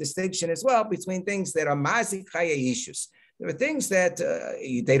this distinction as well between things that are mazik chaye issues. There are things that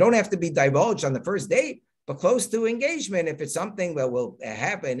they don't have to be divulged on the first date, but close to engagement, if it's something that will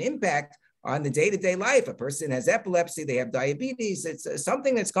have an impact on the day-to-day life. A person has epilepsy, they have diabetes, it's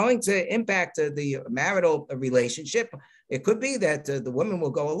something that's going to impact the marital relationship. It could be that the woman will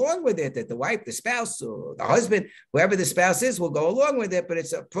go along with it, that the wife, the spouse, or the husband, whoever the spouse is, will go along with it, but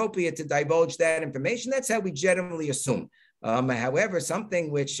it's appropriate to divulge that information. That's how we generally assume. However, something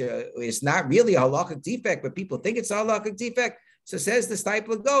which is not really a halachic defect, but people think it's a halachic defect, so says the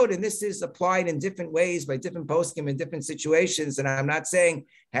Steipler Goat, and this is applied in different ways by different poskim in different situations. And I'm not saying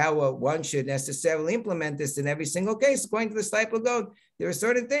how one should necessarily implement this in every single case. According to the Steipler Goat, there are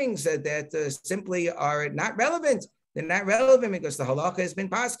certain things that simply are not relevant. They're not relevant because the halacha has been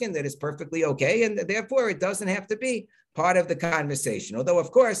paskin that is perfectly okay, and therefore it doesn't have to be part of the conversation. Although, of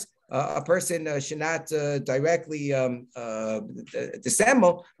course, a person should not directly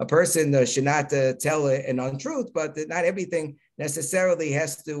dissemble. A person should not tell an untruth, but not everything necessarily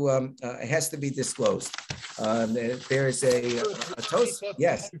has to be disclosed. There is a toast.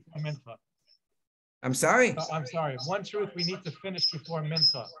 Yes. I'm sorry. I'm sorry. One truth we need to finish before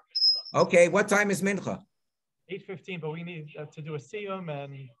mincha. Okay. What time is mincha? 8:15. But we need to do a siyum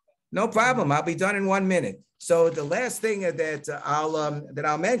and. No problem. I'll be done in 1 minute. So the last thing that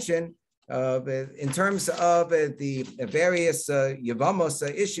I'll mention in terms of the various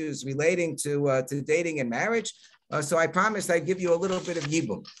Yevamot issues relating to dating and marriage. So I promised I'd give you a little bit of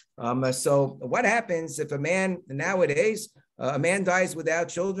yibum. So what happens if a man nowadays a man dies without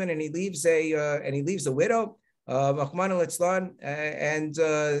children and he leaves a widow, and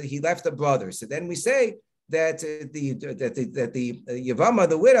he left a brother. So then we say that the Yevama,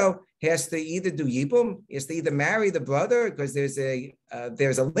 the widow, has to either do yibum, has to either marry the brother because there's a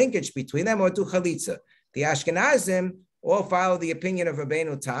linkage between them, or do chalitza. The Ashkenazim all follow the opinion of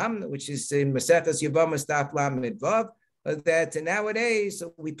Rabbeinu Tam, which is in Mesechet Yevamos Daf Lamed Vav, that nowadays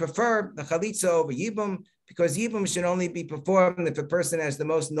we prefer the chalitza over yibum, because yibum should only be performed if a person has the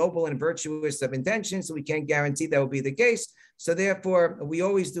most noble and virtuous of intentions. So we can't guarantee that will be the case. So therefore, we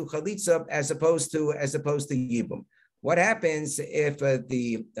always do chalitza as opposed to yibum. What happens if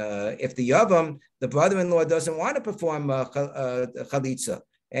the yavam, the brother-in-law, doesn't want to perform chalitza,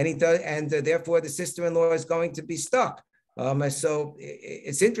 and therefore the sister-in-law is going to be stuck? So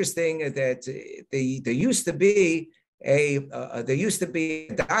it's interesting that there used to be a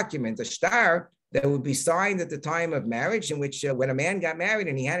document, a shtar, that would be signed at the time of marriage, in which when a man got married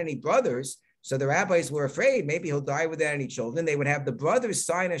and he had any brothers, so the rabbis were afraid maybe he'll die without any children, they would have the brothers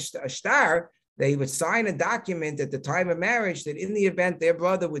sign a shtar. They would sign a document at the time of marriage that in the event their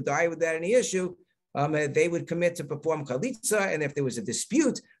brother would die without any issue, they would commit to perform chalitza. And if there was a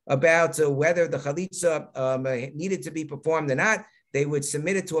dispute about whether the chalitza needed to be performed or not, they would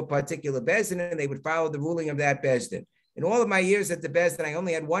submit it to a particular bezdin and they would follow the ruling of that bezdin. In all of my years at the bezdin, I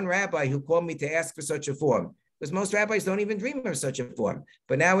only had one rabbi who called me to ask for such a form, because most rabbis don't even dream of such a form.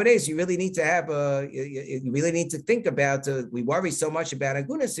 But nowadays, you really need to have you really need to think about. We worry so much about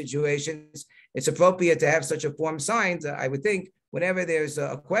aguna situations. It's appropriate to have such a form signed. I would think whenever there's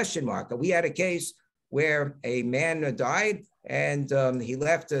a question mark. We had a case where a man died and he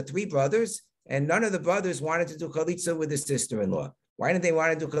left 3 brothers, and none of the brothers wanted to do chalitza with his sister-in-law. Why didn't they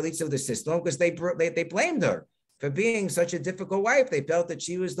want to do chalitza with his sister-in-law? Because they blamed her for being such a difficult wife. They felt that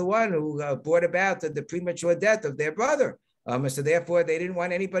she was the one who brought about the premature death of their brother. So therefore, they didn't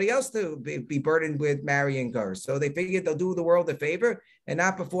want anybody else to be burdened with marrying her. So they figured they'll do the world a favor and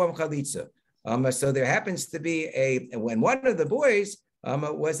not perform chalitza. So there happens to be when one of the boys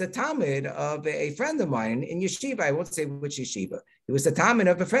was a talmid of a friend of mine in yeshiva. I won't say which yeshiva. He He was a Talmud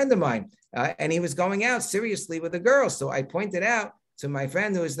of a friend of mine, and he was going out seriously with a girl. So I pointed out to my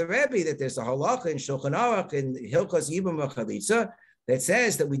friend who is the Rebbe that there's a halacha in Shulchan Aruch in Hilchos Yibum Chalitza that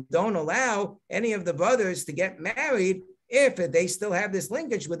says that we don't allow any of the brothers to get married if they still have this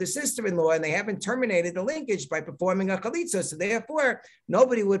linkage with the sister-in-law and they haven't terminated the linkage by performing a chalitza. So therefore,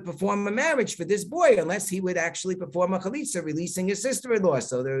 nobody would perform a marriage for this boy unless he would actually perform a chalitza, releasing his sister-in-law.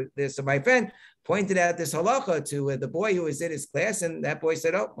 So so my friend pointed out this halacha to the boy who was in his class, and that boy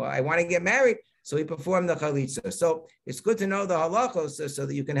said, oh, well, I want to get married. So he performed the chalitza. So it's good to know the halachos so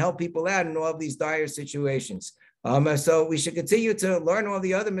that you can help people out in all of these dire situations. So we should continue to learn all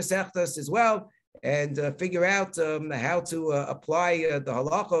the other mesechtos as well, and figure out how to apply the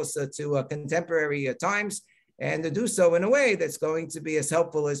halachos to contemporary times, and to do so in a way that's going to be as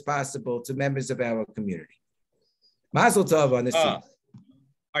helpful as possible to members of our community. Mazel tov on this.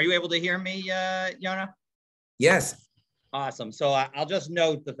 Are you able to hear me, Yona? Yes. Awesome. So I'll just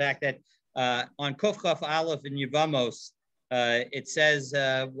note the fact that on Kuf Chaf Aleph in Yevamos, it says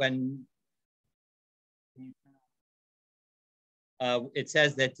it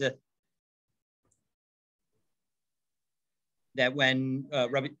says that when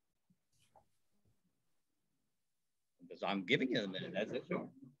Rabbi, I'm giving you a minute, that's it, sure.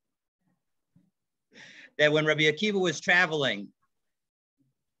 That when Rabbi Akiva was traveling,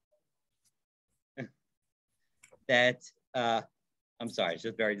 that, I'm sorry, it's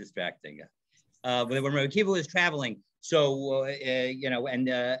just very distracting. But when Rabbi Akiva was traveling, so, you know, and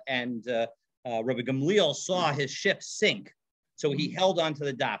Rabbi Gamliel saw his ship sink. So he held onto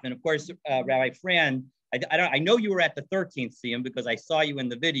the daf. And of course, Rabbi Fran, I know you were at the 13th Siyum because I saw you in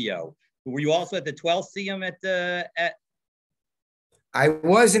the video. Were you also at the 12th Siyum at? I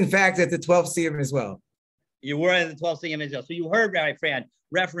was, in fact, at the 12th Siyum as well. You were at the 12th Siyum as well. So you heard Rabbi Fran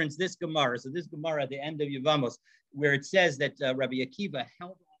reference this Gemara. So this Gemara at the end of Yevamos, where it says that Rabbi Akiva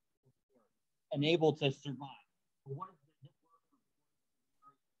held on and able to survive.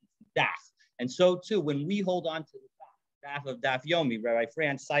 Daf. And so too, when we hold on to the daf of Daf Yomi, Rabbi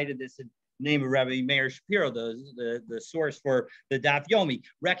Fran cited this in the name of Rabbi Meir Shapiro, the source for the Daf Yomi,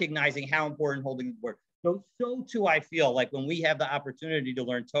 recognizing how important holding the word. So too, I feel like when we have the opportunity to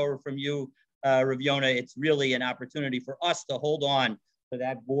learn Torah from you, Rav Yona, it's really an opportunity for us to hold on to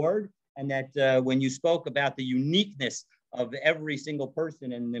that board. And that when you spoke about the uniqueness of every single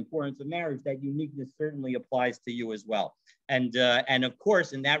person and the importance of marriage, that uniqueness certainly applies to you as well. And of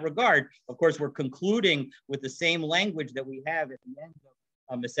course, in that regard, of course, we're concluding with the same language that we have at the end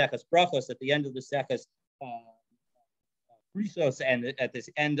of Mesechet Brachos, at the end of the Mesechet Krisos, and at this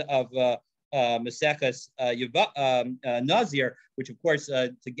end of Mesechet Nazir, which of course,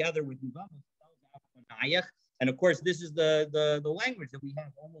 together with Yevamot, spells out. And of course, this is the language that we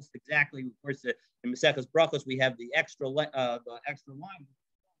have almost exactly. Of course, in Mesechet Brachos, we have the extra line.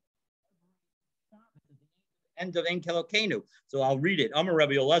 End of En Kelokenu. So I'll read it. Amar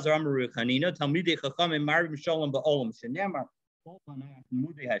Rabbi Elazar, Amar Rabbi Chanina, Talmidei Chachamim Marim Shalom Ba'olam Shenemar Kol Banayach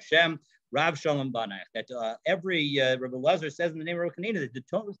Mudei Hashem Rav Shalom Banayach. That every Rabbi Elazar says in the name of Rabbi Chanina that the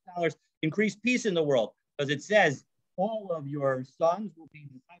Torah scholars increase peace in the world, because it says all of your sons will be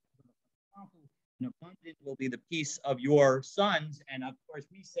disciples of the Prophet, and abundant will be the peace of your sons. And of course,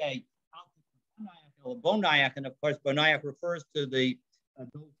 we say Bonayach, and of course, Bonayach refers to the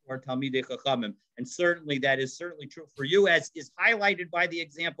those who are Talmidei Chachamim. And certainly that is certainly true for you, as is highlighted by the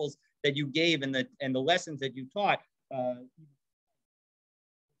examples that you gave and the lessons that you taught.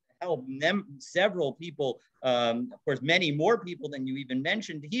 Help them, several people, of course, many more people than you even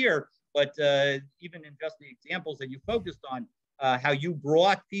mentioned here, but even in just the examples that you focused on, how you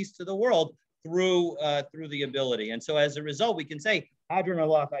brought peace to the world through the ability. And so as a result, we can say, Hadron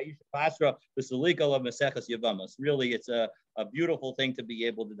Allah, Aisha Pasra, the Salika of Mesechet Yevamos. Really, it's a beautiful thing to be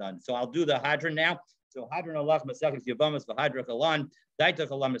able to do. So I'll do the Hadron now. So Hadron Allah, Mesechet Yevamos, V'Hadra Chalan, Daita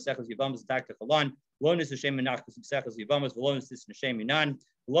Chalan, Mesechet Yevamos, Daita Chalan, Lonis Hashem Menachos, Mesechet Yevamos, Lonis Hashem Minan,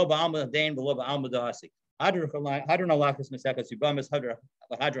 V'Lo Ba'alma Dain, V'Lo Ba'alma Da'asi. Hadron Allah, Mesechet Yevamos,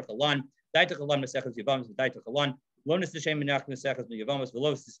 V'Hadra Chalan, Daita Chalan, Mesechet Yevamos, Daita Chalan, Lonis Hashem Menachos, Mesechet Yevamos,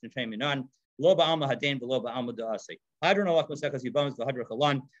 V'Lo Hashem Minan, Lo ba'alma hadain v'lo ba'alma da'asei. Hadron alach mesechet Yevamos v'hadra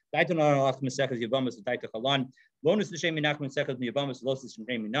chalan. Daiton alach mesechet Yevamos v'daita chalan. Lo nisnashem minach mesechet Yevamos v'lo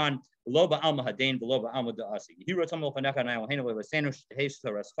nisnashem minan. Lo ba'alma hadain v'lo ba'alma da'asei. Hiro tamol chanecha na'yohenu v'vasenu shtehei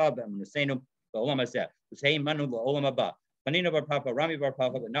sarascha b'amunasenu ba'olam hazeh. V'sheim manu ba'olam haba. Panina bar papa, Rami bar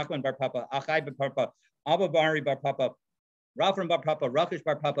papa, Nachman bar papa, Achai bar papa, Abba Bari bar papa, Rafram bar papa, Rakish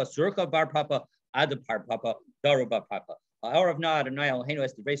bar papa, Surcha bar papa, Ada bar papa, Daru bar papa. Our of not a Nile Hano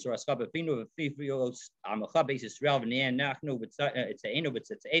as the race or a scab of Fino of Fifios, Amacha basis Real Van Nachno, but it's a Eno, but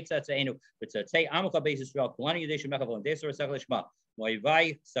it's a Eno, but it's a Amacha basis Real, Kalani Desha Mekavon, and Desor Sakalishma,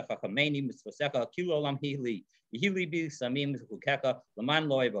 Moivai, Sakakamani, Misfoseka, Kilo Lam Hili, Hili B. Samim Hukeka, Laman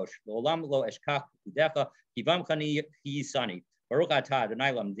Loibosh, Olam Lo Eshkak, Udeka, Kivam Kani Hisani. Baruch atah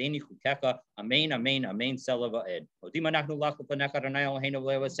Adonai lamdeni chukeka, amen, amen, amen, selava ed. Odim anachnu lachu panech Adonai Eloheinu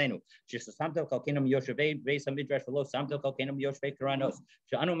v'levasenu. Shesasamtel kalkenam yoshevei beis hamidrash v'lo samtel kalkenam yoshevei karanos.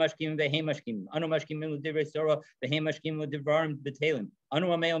 She'anu mashkim v'heim mashkim. Anu mashkim l'divrei Torah v'heim mashkim l'divrarim b'telim. Anu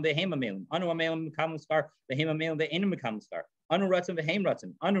amelim v'heim amelim. Anu amelim mekam l'skar v'heim amelim v'enim mekam l'skar. Anu ratzim v'heim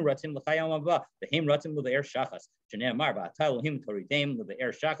ratzim. Anu ratzim l'chayam haba v'heim ratzim l've'er shachas. Shnei amar v'atah Elohim toridem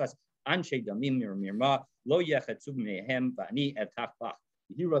l've'er shachas. Anshe damim mirma lo yechetzu mehem v'ani etachbach.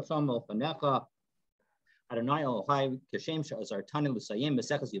 Yiratzam el fanecha Adonai Elohai kashem she'azartani l'sayim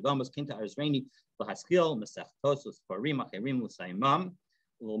Mesechet Yevamot kinta arzreini l'haskil Mesechtos l'sfarim acherim l'sayimam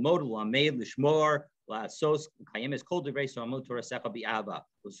l'lomod l'lamed l'shmor l'asos kayemes kol divrei Ramot Torah secha bi'ava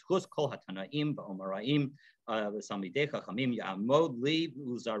l'zchus kol hatanaim v'omaraim l'samidei chachamim ya'amod li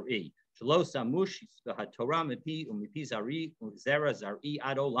l'zari shelo samush v'hatorah mipi u'mipi zari u'zera zari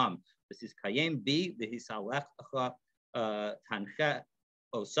ad olam. This is kayem b v'hisalech tanche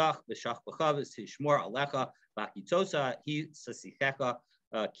osach v'shach b'chav v'shmor alecha v'akitosa hi sasichecha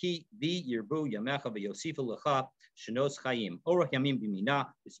ki b yirbu yamecha v'yosifu lecha shenos chayim orach yamim b'mina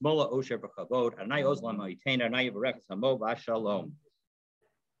v'smola osher v'chavod Adonai ozlam ha'yitein Adonai yivarech hamo v'ashalom.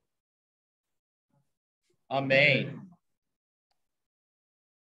 Amen.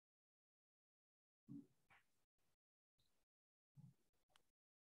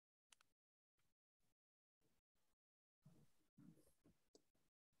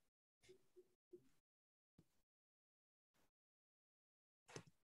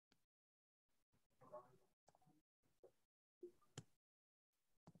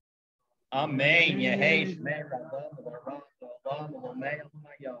 Amen. Yehesh me rabam rabam rabam rabam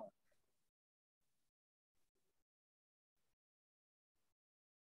rabam.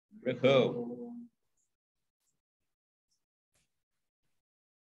 Richu.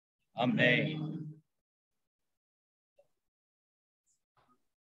 Amen.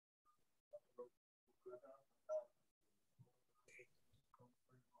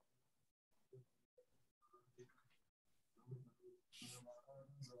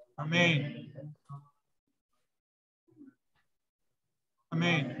 Amen.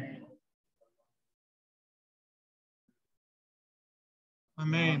 Amen.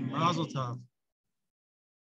 Amen. Mazel tov.